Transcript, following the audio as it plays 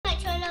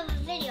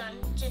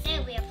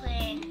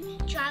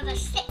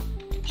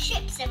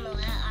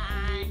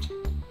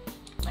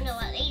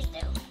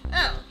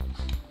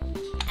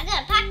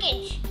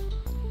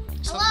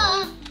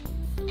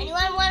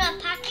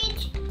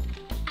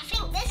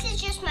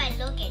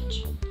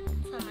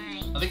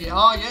think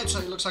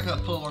it looks like a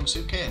pull-along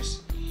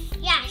suitcase.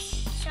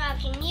 Yes, so I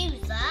can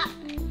use that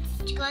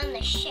to go on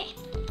the ship.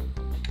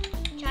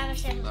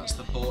 That's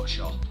the boat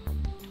shop.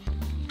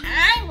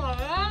 I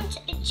want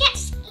a jet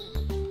ski.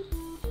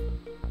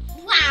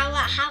 Wow,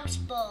 that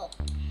houseboat.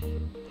 I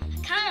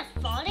can't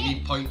afford You it.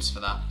 need points for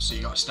that, so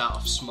you got to start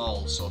off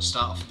small. So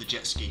start off with the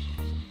jet ski.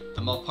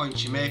 The more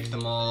points you make, the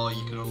more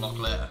you can unlock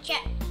later.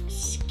 Jet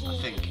ski. I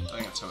think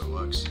that's how it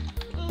works.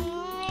 Meow.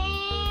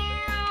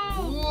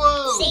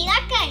 Whoa! See,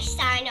 that guy's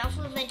starting off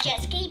with a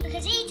jet ski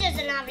because he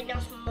doesn't have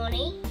enough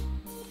money.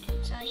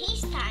 So he's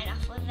starting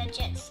off with a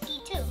jet ski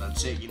too.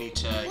 That's it. You need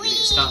to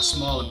start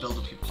small and build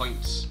up your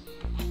points.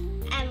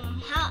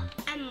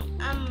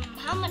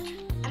 How much?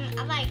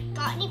 Have I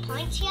got any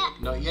points yet?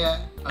 Not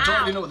yet. I don't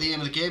really know what the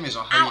aim of the game is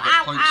or how you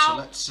get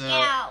points. So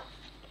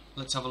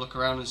let's have a look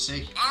around and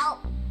see.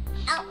 Help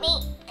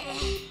me.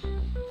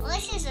 Well,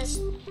 this is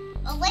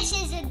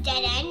a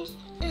dead end.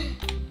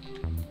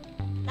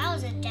 That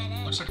was a dead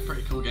end. Looks like a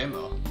pretty cool game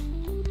though.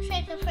 Looks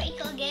like a pretty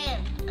cool game.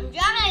 I'm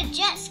driving a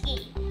jet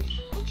ski.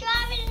 I'm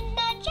driving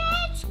a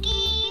jet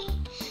ski.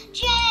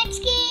 Jet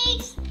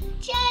skis.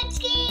 Jet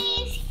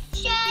skis.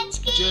 Jet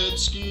skis. Jet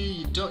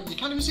ski. You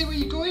can't even see where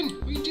you're going.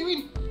 What are you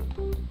doing?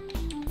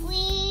 We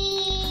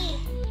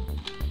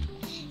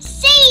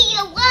see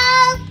you,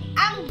 world.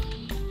 I'm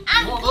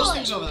What are those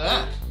things over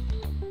there?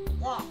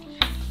 What?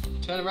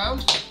 Turn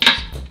around.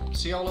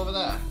 See all over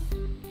there?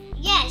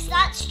 Yes,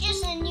 that's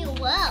just a new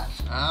world.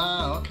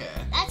 Ah, okay.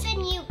 That's a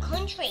new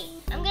country.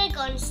 I'm gonna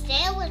go and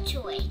sail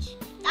to it.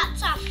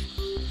 That's our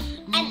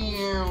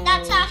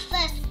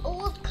first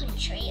old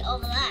country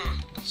over there.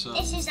 So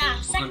This is our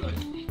we're going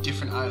second. to a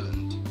different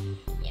island.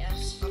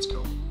 Yes. That's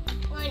cool.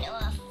 We're going to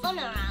a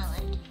funner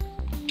island.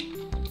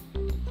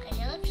 Because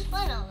it looks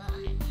fun over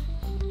there.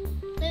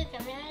 Look,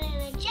 I'm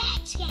riding a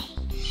jet ski.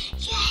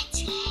 Jet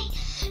ski.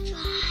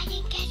 Try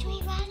and catch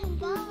me riding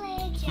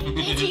bullets. Catch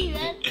me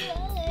riding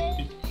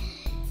bullets.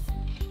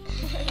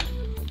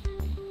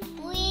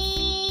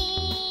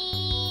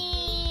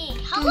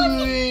 How long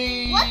what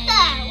the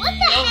That was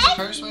heck? a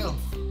Ferris wheel.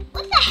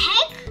 What the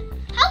heck?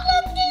 How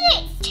long does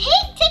it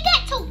take to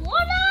get to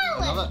one I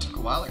know island? that took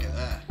a while to get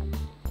there.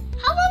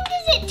 How long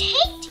does it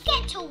take to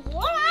get to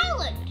one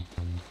island?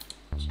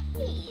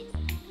 Jeez.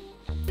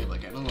 Be able to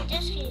get another one.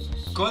 Just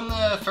Jesus. Go on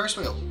the Ferris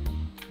wheel.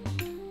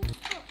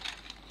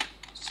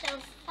 So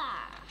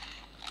far.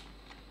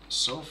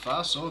 So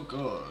far, so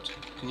good.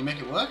 Can you make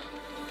it work?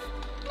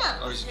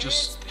 No. Or is it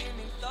just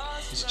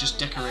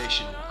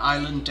decoration?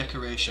 Island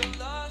decoration.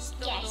 Yes,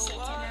 it's an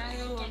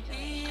island decoration.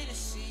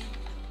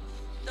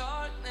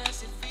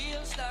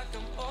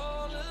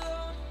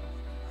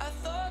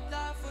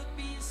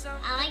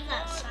 I like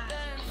that song.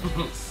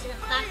 It's in the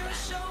background.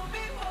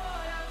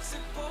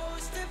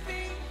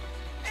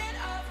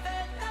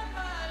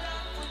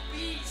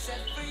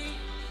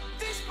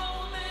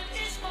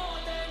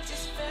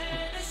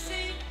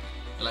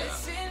 You like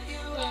that?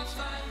 Yes.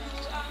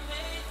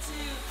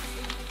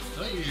 I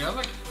don't usually have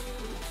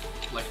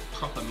like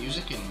proper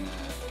music in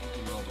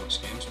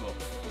Roblox games, but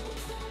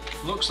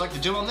looks like they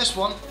do on this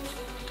one.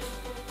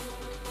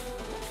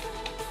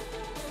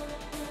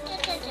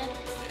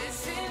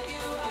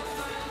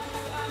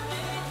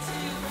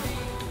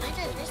 Where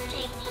does this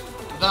take me?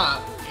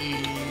 That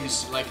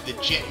is like the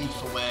jetty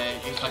for where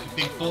it's like a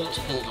big boat's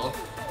pulled up.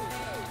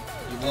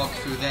 You walk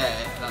through there,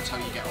 and that's how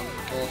you get onto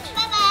the boat.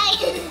 Bye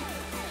bye.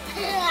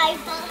 I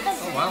fell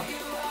Oh wow!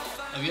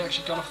 Have you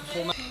actually gone off the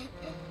full map?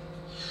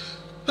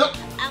 I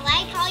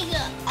like how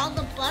all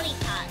the body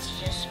parts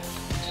just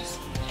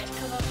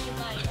come off your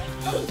body.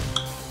 Like,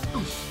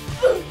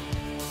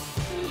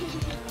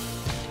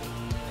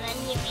 then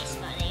you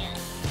respawn again. I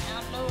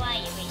don't know why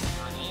you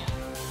respawn again.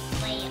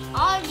 Where you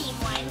already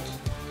went.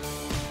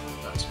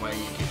 That's where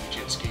you get your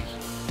jet ski.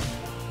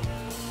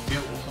 Be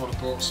able to afford a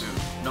boat soon,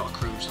 not a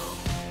cruise though.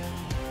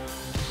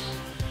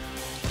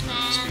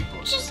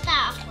 Speedboats. Just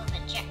start off with a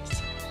jet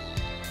ski.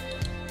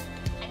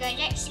 I got a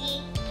jet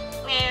ski.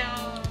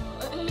 Meow.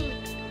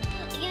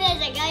 Look at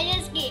this, I got a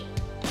jet ski.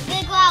 I'm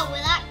gonna go out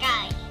with that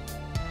guy.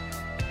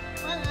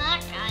 Where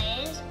that guy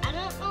is, I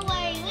don't know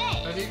where he is.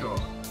 Where do you go?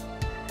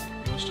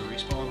 He must have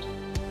respawned.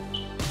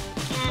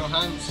 No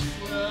hands.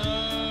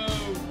 Whoa!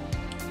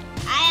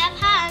 I have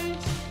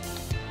hands.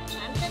 So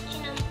I'm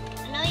touching them.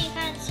 I know you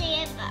can't see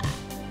it, but...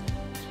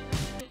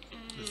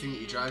 The thing that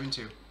you're driving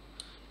to.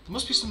 There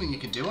must be something you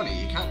can do on it.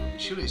 You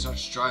can't. Surely it's not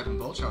just driving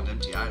boats around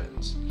empty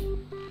islands.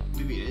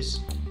 Maybe it is.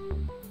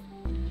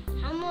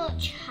 How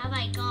much have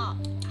I got?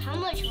 How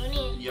much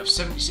money? You have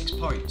 76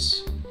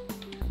 points.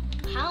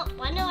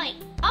 When do I...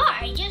 Oh,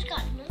 I just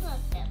got another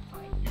bit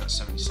point. You got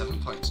 77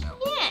 points now.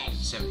 Yes.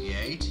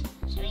 78.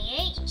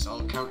 78. It's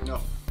all counting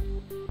up.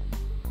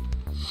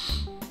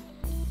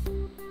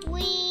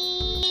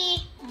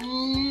 Wee.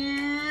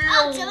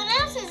 Oh, someone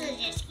else has a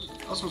jet ski.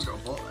 Oh, someone's got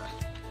a boat there.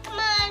 Come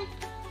on.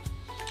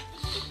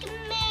 Come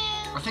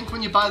I on. think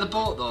when you buy the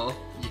boat though,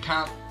 you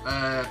can't.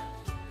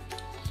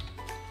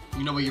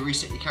 You know where you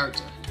reset your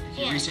character. If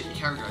you Yeah. reset your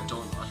character, I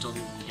don't think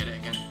you can get it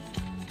again.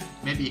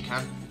 Maybe you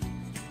can.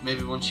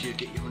 Maybe once you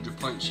get your 100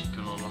 points, you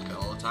can unlock it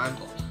all the time.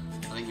 But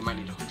I think you might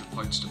need 100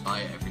 points to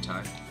buy it every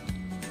time.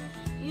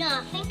 No,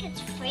 I think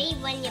it's free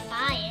when you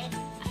buy it.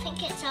 I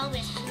think it's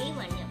always free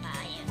when you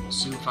buy it. We'll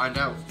soon find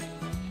out.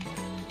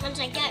 Once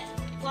I get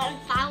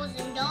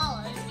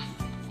 $1,000,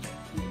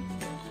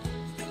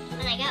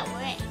 and I get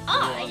rich.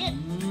 Oh, I did.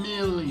 $1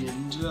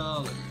 million.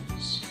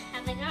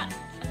 Have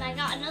I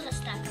got another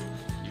stack?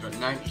 You got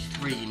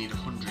 93. You need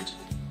 100.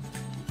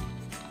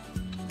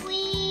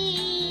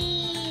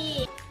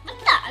 Whee!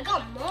 What's that? I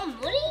got more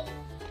money?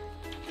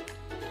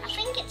 I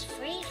think it's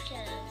free to...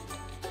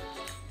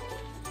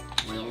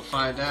 We will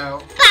find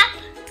out. Pop!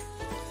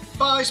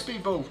 Buy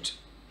speedboat.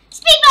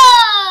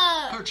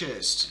 Speedboat!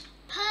 Purchased.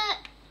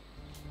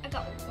 I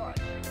got one.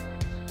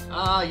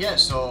 Ah, yeah.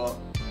 So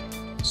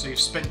you've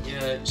spent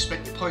your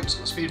points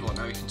on the speedboat.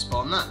 Now you can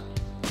spawn that.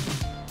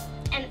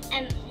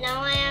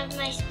 Now I have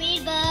my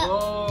speedboat.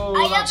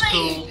 Oh, that's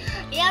cool.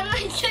 I have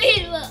my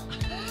speedboat.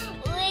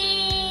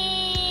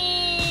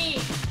 Whee!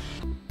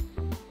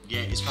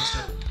 Yeah, it's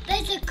faster.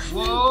 There's a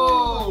crew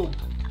Whoa! boat.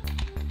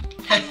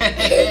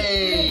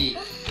 Hey!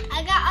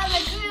 I got on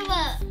the crew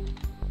boat.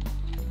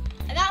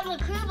 I got on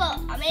the crew boat.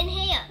 I'm in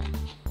here.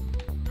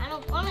 I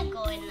don't want to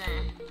go in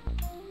there.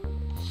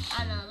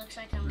 Oh no, it looks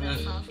like I'm going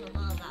to fall off the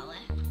boat that way.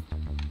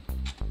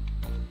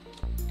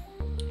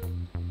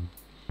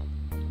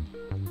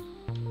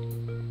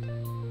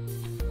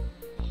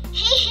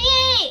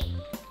 Hey!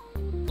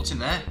 What's in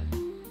there?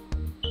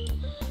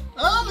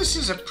 Oh, this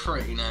is a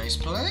pretty nice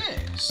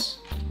place.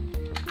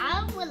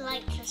 I would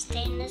like to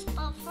stay in this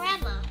boat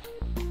forever.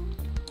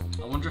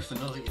 I wonder if they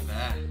know that you're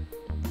there,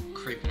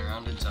 creeping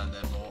around inside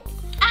their boat.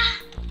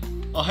 Ah!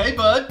 Oh, hey,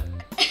 bud.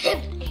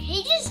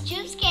 He just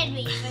jump scared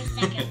me for a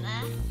second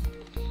there.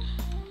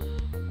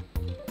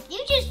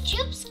 You just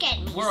jump scared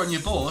me. We're on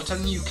your boat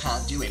and you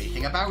can't do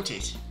anything about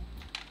it.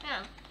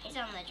 No, he's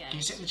on the drive. Can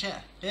you sit in the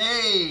chair?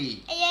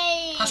 Hey!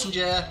 Yay!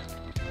 Passenger!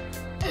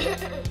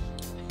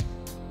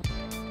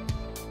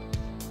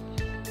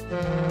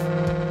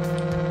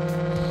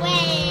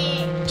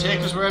 Wait!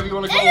 Take us wherever you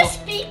want to There's go. a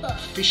speedboat.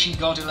 Fishy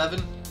God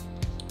 11.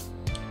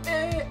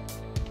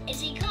 Is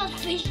he called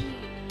Fishy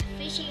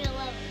 11?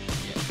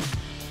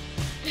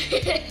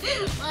 Yeah.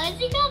 Why is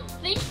he called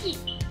Fishy?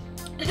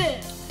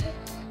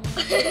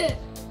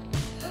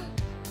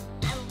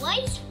 And why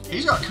is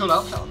He's got a cool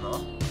outfit on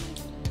though.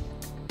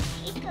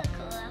 He's got a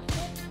cool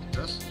outfit. He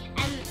does.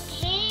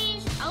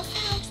 His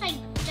outfit looks like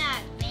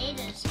Darth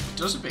Vader's. It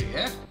does a bit,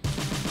 yeah.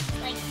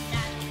 Like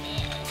Darth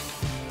Vader.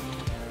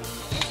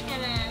 I'm just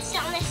gonna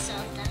sit on this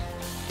sofa.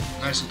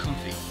 Nice and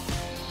comfy.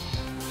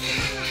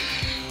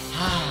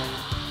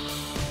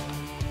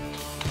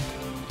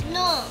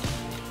 No.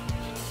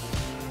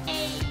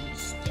 Hey,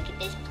 look at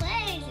this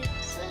place.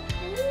 It's so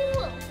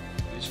cool.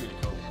 It's really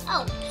cool.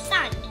 Oh,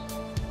 sand.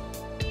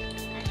 I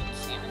can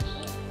sit on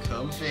here.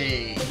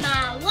 Comfy. With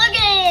my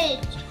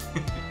luggage.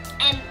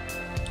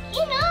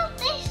 You know,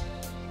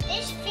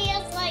 this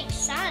feels like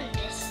sand,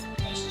 this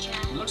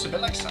chair. It looks a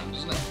bit like sand,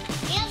 doesn't it?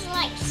 Feels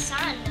like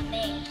sand a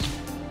bit.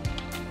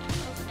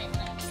 Feels a bit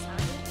like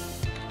sand.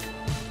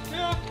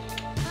 Yeah.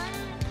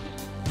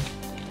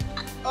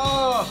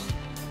 Oh!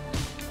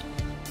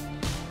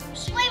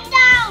 Swim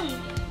down!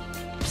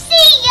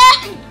 See ya!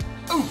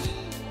 Ooh!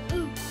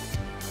 Ooh.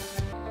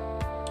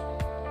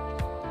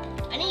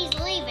 And he's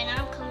leaving,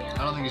 I'm coming I on.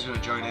 don't think he's going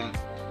to join in.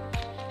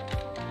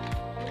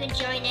 I'm gonna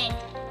join in.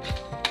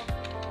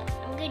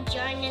 I'm gonna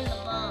join in the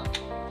boat.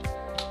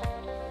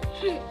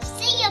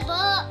 See ya,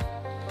 boat!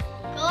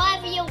 Go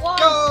wherever you want.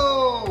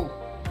 Go!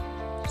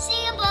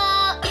 See ya,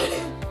 boat!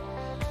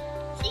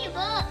 See ya,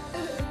 boat!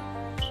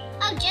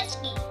 Oh, jet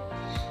ski.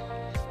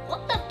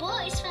 What the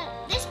boat is fast?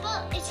 This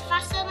boat is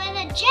faster than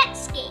a jet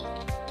ski.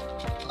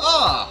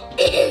 Ah!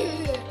 He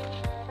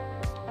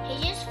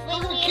just I'm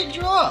flew going to in. kick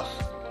you off.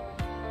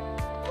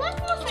 That's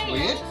not very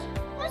weird. nice.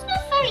 That's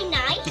not very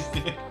nice.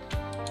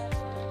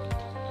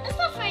 That's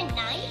not very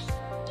nice,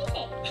 is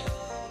it?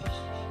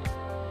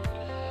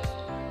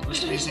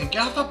 Mr. B saying,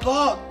 get off the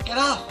boat! Get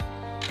off!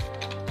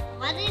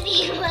 Why did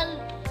he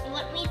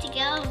want me to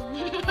go?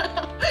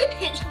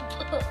 His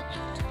boat.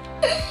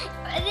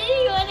 Why did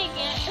he want to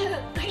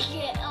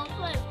get off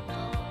my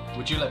boat?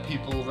 Would you let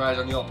people ride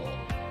on your boat?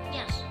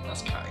 Yes.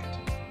 That's kind.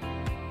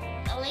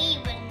 Ali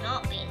was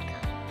not being kind.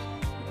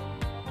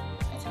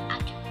 It's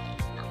actually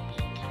not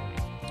being kind.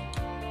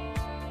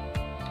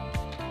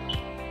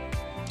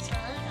 So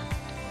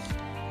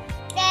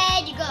there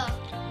you go.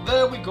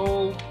 There we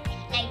go.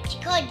 Like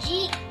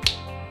Chicoji.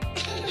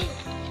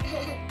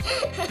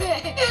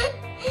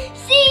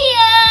 See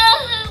ya!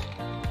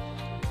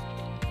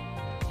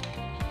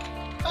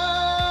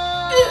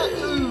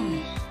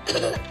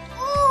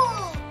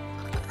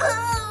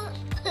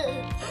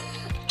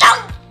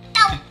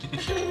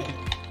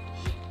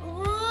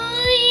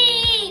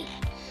 Whee!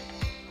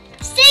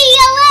 See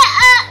you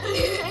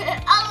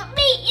later! I'll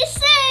meet you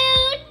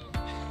soon!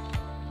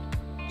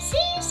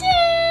 See you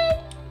soon!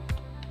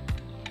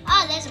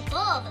 Oh, there's a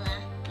boat over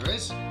there. There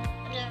is. I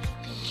don't know if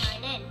I can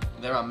join in.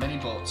 There are many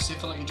boats. See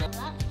if I let you join.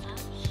 That's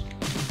fast.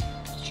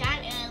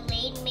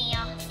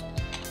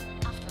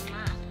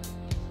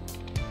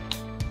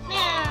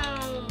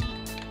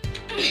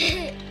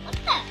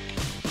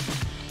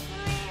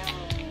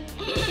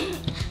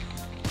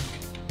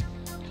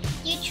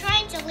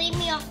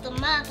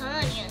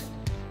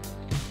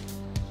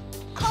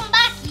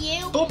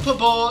 bumper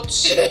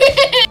boats.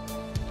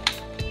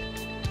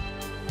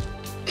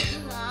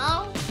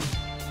 Oh,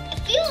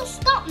 if you will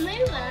stop moving.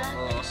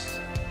 Oh,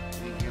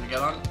 you gonna get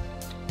on?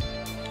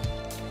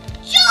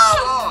 Jump!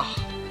 Oh.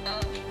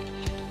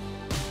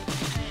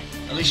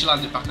 At least you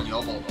landed back on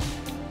your boat though.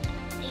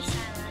 At least I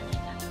landed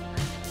back on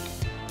mine.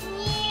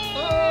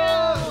 Oh.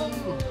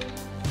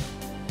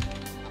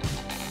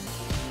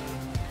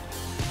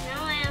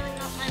 Now I haven't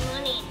got my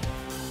money.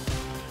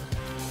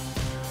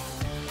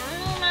 I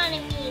don't know what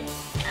it means.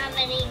 I have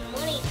any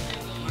money for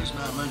this. Where's my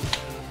money?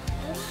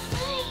 Where's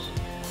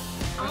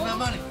Where's my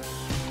money?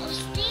 I'll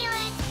steal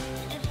it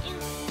if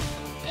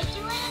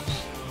you have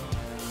it.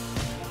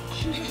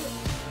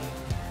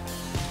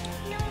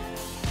 No.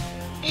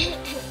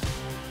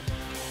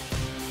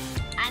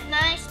 I'm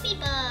my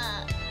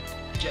speedboat.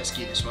 Jet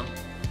ski this one.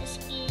 The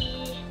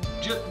ski.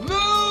 Jet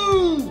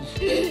move!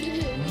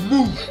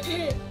 Move!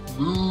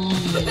 Move!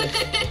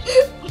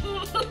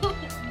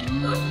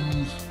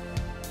 Move!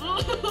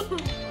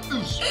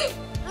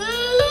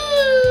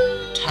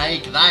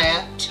 Take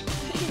that!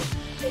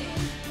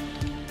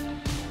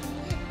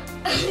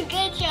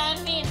 Good job,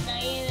 me and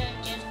Diana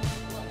just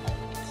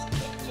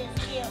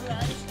get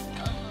around.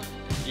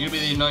 You're gonna be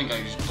the annoying guy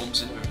who just bumps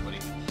into everybody.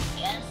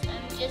 Yes, I'm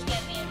just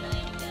gonna be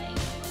annoying guy.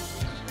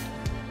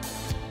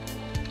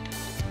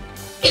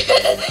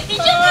 He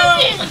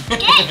just did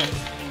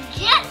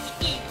jet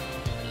ski.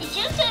 He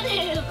just did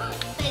his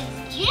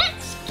jet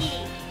ski.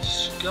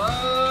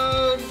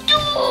 Skunk!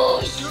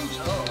 Doosh! Doosh!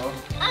 Oh.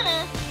 Anna.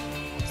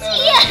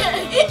 See ya!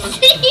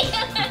 See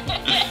ya!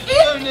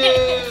 Oh no!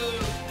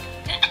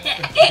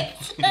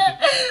 It's so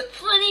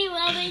funny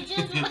when they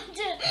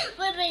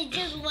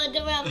just want to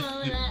run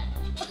over that.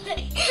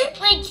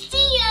 Like,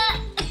 see ya!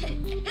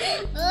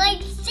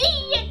 Like, see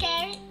ya,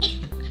 Gary!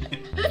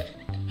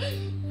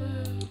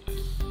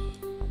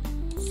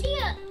 See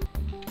ya!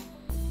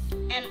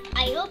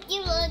 I hope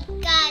you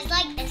guys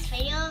like this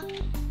video.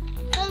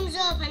 Thumbs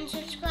up and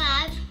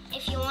subscribe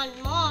if you want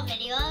more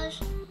videos.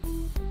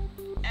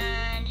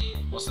 And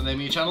What's the name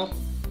of your channel?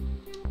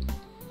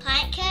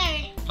 Planet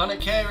Carey Planet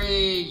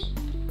Carey!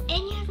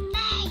 in your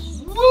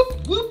face.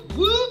 Whoop, whoop,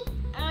 whoop!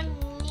 I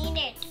don't need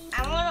it.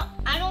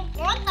 I don't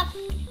want the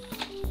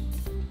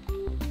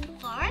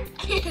fart.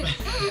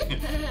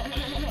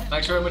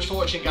 Thanks very much for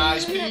watching,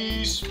 guys.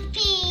 Peace!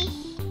 Peace.